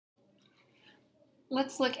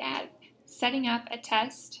Let's look at setting up a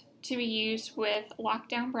test to be used with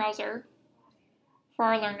LockDown browser for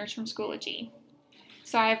our learners from Schoology.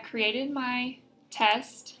 So I have created my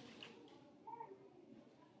test.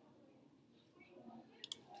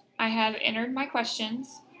 I have entered my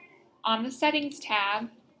questions. On the Settings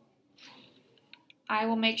tab, I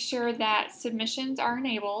will make sure that submissions are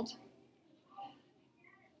enabled,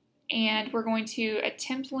 and we're going to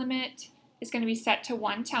attempt limit is going to be set to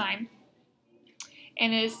 1 time,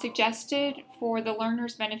 and it is suggested for the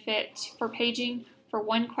learner's benefit for paging for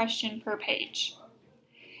 1 question per page.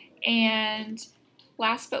 And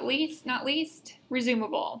last but not least,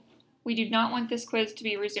 resumable. We do not want this quiz to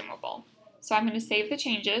be resumable. So I'm going to save the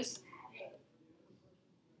changes.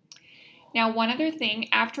 Now, one other thing,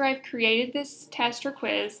 after I've created this test or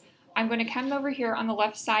quiz, I'm going to come over here on the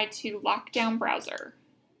left side to LockDown browser.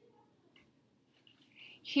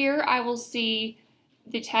 Here I will see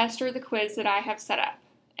the test or the quiz that I have set up.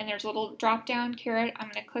 And there's a little drop-down caret. I'm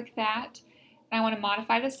going to click that. And I want to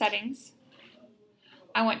modify the settings.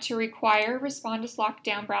 I want to require Respondus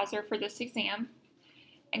LockDown browser for this exam.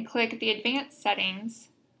 And click the advanced settings.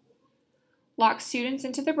 Lock students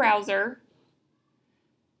into the browser.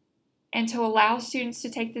 And to allow students to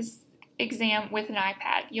take this exam with an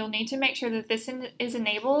iPad. You'll need to make sure that this is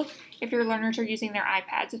enabled if your learners are using their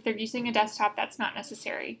iPads. If they're using a desktop, that's not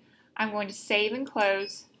necessary. I'm going to save and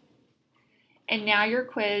close. And now your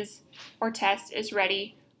quiz or test is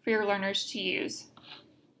ready for your learners to use.